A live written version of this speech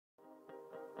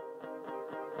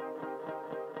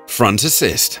Front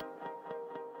assist.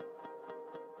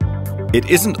 It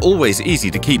isn't always easy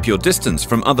to keep your distance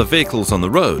from other vehicles on the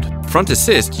road. Front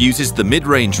assist uses the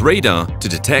mid-range radar to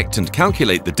detect and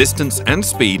calculate the distance and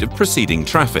speed of preceding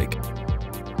traffic.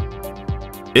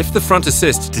 If the front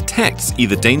assist detects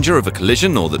either danger of a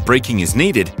collision or that braking is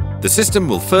needed, the system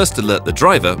will first alert the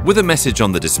driver with a message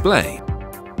on the display.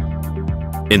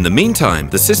 In the meantime,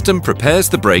 the system prepares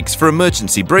the brakes for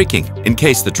emergency braking in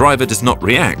case the driver does not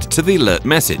react to the alert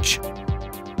message.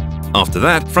 After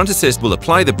that, front assist will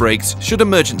apply the brakes should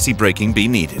emergency braking be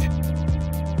needed.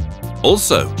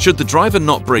 Also, should the driver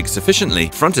not brake sufficiently,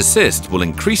 front assist will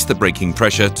increase the braking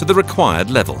pressure to the required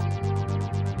level.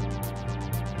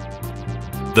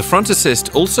 The front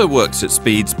assist also works at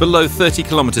speeds below 30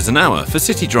 km an hour for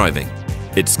city driving.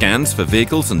 It scans for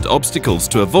vehicles and obstacles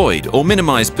to avoid or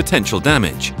minimize potential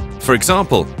damage. For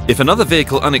example, if another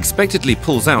vehicle unexpectedly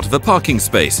pulls out of a parking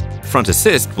space, front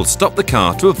assist will stop the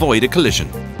car to avoid a collision.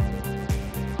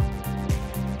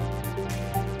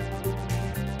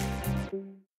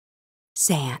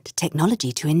 Seat,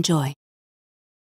 technology to enjoy.